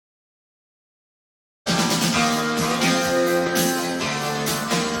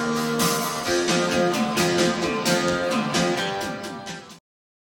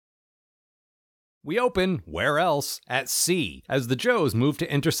We open, where else, at sea, as the Joes move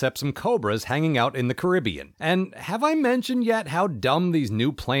to intercept some cobras hanging out in the Caribbean. And have I mentioned yet how dumb these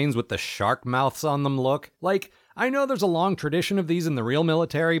new planes with the shark mouths on them look? Like, I know there's a long tradition of these in the real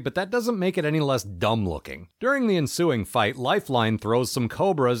military, but that doesn't make it any less dumb looking. During the ensuing fight, Lifeline throws some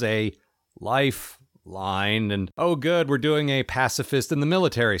cobras a lifeline, and oh good, we're doing a pacifist in the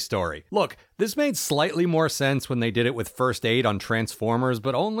military story. Look, this made slightly more sense when they did it with First Aid on Transformers,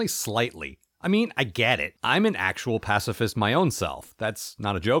 but only slightly. I mean, I get it. I'm an actual pacifist my own self. That's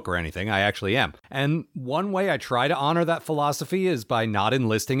not a joke or anything, I actually am. And one way I try to honor that philosophy is by not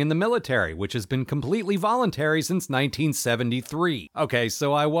enlisting in the military, which has been completely voluntary since 1973. Okay,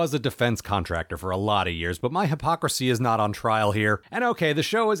 so I was a defense contractor for a lot of years, but my hypocrisy is not on trial here. And okay, the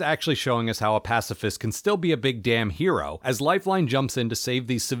show is actually showing us how a pacifist can still be a big damn hero, as Lifeline jumps in to save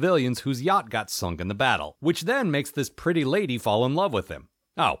these civilians whose yacht got sunk in the battle, which then makes this pretty lady fall in love with him.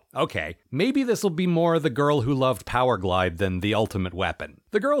 Oh, okay. Maybe this'll be more The Girl Who Loved Powerglide than The Ultimate Weapon.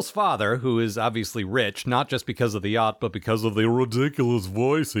 The girl's father, who is obviously rich, not just because of the yacht, but because of the ridiculous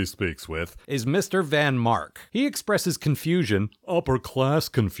voice he speaks with, is Mr. Van Mark. He expresses confusion, upper-class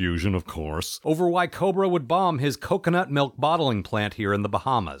confusion, of course, over why Cobra would bomb his coconut milk bottling plant here in the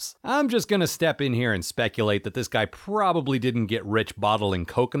Bahamas. I'm just gonna step in here and speculate that this guy probably didn't get rich bottling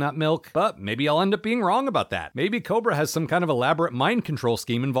coconut milk, but maybe I'll end up being wrong about that. Maybe Cobra has some kind of elaborate mind control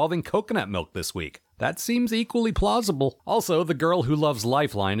scheme involving coconut milk this week. That seems equally plausible. Also, the girl who loves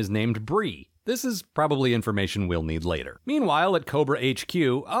Lifeline is named Bree. This is probably information we'll need later. Meanwhile, at Cobra HQ,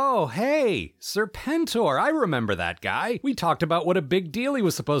 oh hey, Serpentor, I remember that guy. We talked about what a big deal he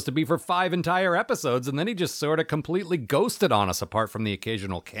was supposed to be for 5 entire episodes, and then he just sorta completely ghosted on us apart from the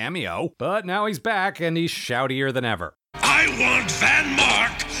occasional cameo. But now he's back, and he's shoutier than ever. I want Van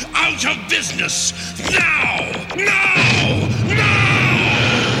Mark out of business! Now! Now! Now!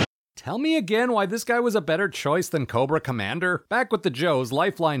 Tell me again why this guy was a better choice than Cobra Commander? Back with the Joes,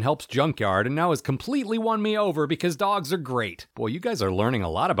 Lifeline helps Junkyard and now has completely won me over because dogs are great. Boy, you guys are learning a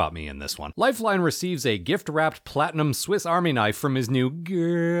lot about me in this one. Lifeline receives a gift-wrapped platinum Swiss Army knife from his new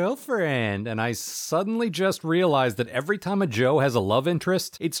girlfriend, and I suddenly just realized that every time a Joe has a love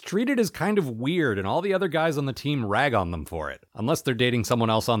interest, it's treated as kind of weird and all the other guys on the team rag on them for it. Unless they're dating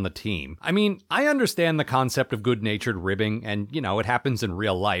someone else on the team. I mean, I understand the concept of good-natured ribbing, and you know, it happens in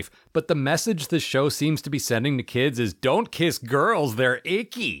real life, but the message this show seems to be sending to kids is don't kiss girls, they're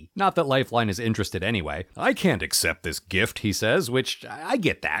icky. Not that Lifeline is interested anyway. I can't accept this gift, he says, which I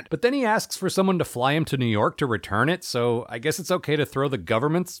get that. But then he asks for someone to fly him to New York to return it, so I guess it's okay to throw the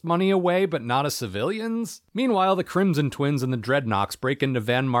government's money away, but not a civilian's? Meanwhile, the Crimson Twins and the Dreadnoks break into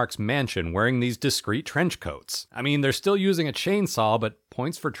Van Mark's mansion wearing these discreet trench coats. I mean, they're still using a chainsaw, but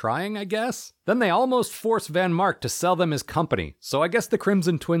points for trying, I guess? Then they almost force Van Mark to sell them his company, so I guess the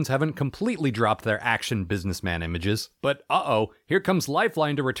Crimson Twins haven't completely dropped their action businessman images. But uh-oh, here comes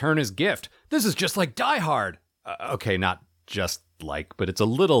Lifeline to return his gift. This is just like Die Hard. Okay, not just like, but it's a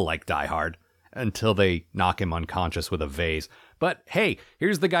little like Die Hard. Until they knock him unconscious with a vase. But hey,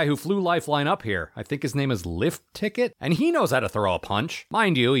 here's the guy who flew Lifeline up here. I think his name is Lift Ticket, and he knows how to throw a punch.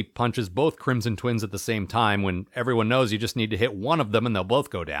 Mind you, he punches both Crimson Twins at the same time when everyone knows you just need to hit one of them and they'll both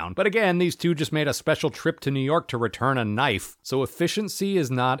go down. But again, these two just made a special trip to New York to return a knife, so efficiency is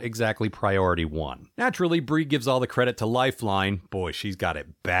not exactly priority one. Naturally, Bree gives all the credit to Lifeline. Boy, she's got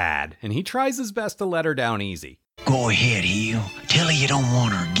it bad, and he tries his best to let her down easy. Go ahead, Heel. Tell her you don't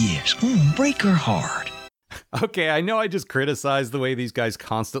want her gifts. Break her heart. Okay, I know I just criticized the way these guys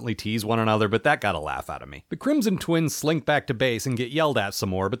constantly tease one another, but that got a laugh out of me. The Crimson Twins slink back to base and get yelled at some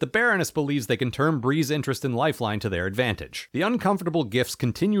more, but the Baroness believes they can turn Bree's interest in Lifeline to their advantage. The uncomfortable gifts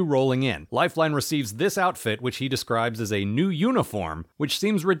continue rolling in. Lifeline receives this outfit, which he describes as a new uniform, which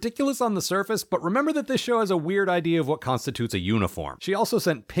seems ridiculous on the surface, but remember that this show has a weird idea of what constitutes a uniform. She also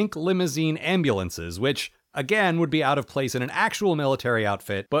sent pink limousine ambulances, which again, would be out of place in an actual military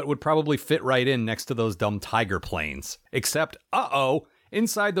outfit, but would probably fit right in next to those dumb tiger planes. Except, uh-oh,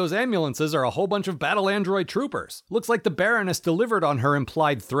 inside those ambulances are a whole bunch of battle android troopers. Looks like the Baroness delivered on her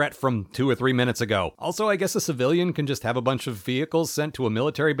implied threat from 2 or 3 minutes ago. Also, I guess a civilian can just have a bunch of vehicles sent to a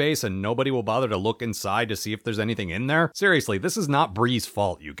military base and nobody will bother to look inside to see if there's anything in there? Seriously, this is not Bree's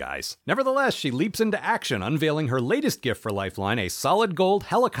fault, you guys. Nevertheless, she leaps into action, unveiling her latest gift for Lifeline, a solid gold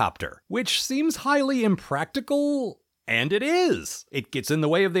helicopter, which seems highly impractical. And it is! It gets in the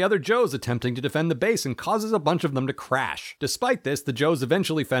way of the other Joes attempting to defend the base and causes a bunch of them to crash. Despite this, the Joes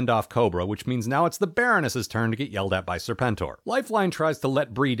eventually fend off Cobra, which means now it's the Baroness's turn to get yelled at by Serpentor. Lifeline tries to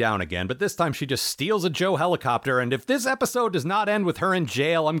let Bree down again, but this time she just steals a Joe helicopter, and if this episode does not end with her in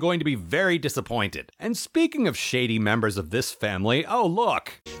jail, I'm going to be very disappointed. And speaking of shady members of this family, oh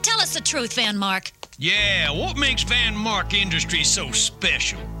look! Tell us the truth, Van Mark. Yeah, what makes Van Mark Industries so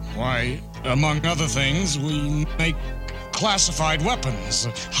special? Why, among other things, we make classified weapons,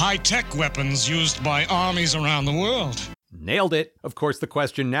 high-tech weapons used by armies around the world. Nailed it. Of course, the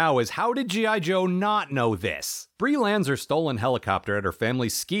question now is, how did G.I. Joe not know this? Bree lands her stolen helicopter at her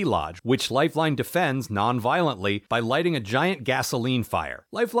family's ski lodge, which Lifeline defends non-violently by lighting a giant gasoline fire.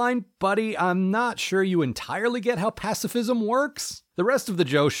 Lifeline, buddy, I'm not sure you entirely get how pacifism works. The rest of the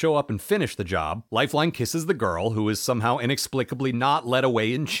Joes show up and finish the job. Lifeline kisses the girl, who is somehow inexplicably not led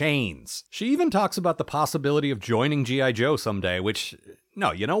away in chains. She even talks about the possibility of joining G.I. Joe someday, which,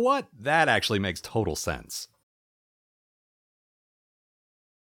 no, you know what? That actually makes total sense.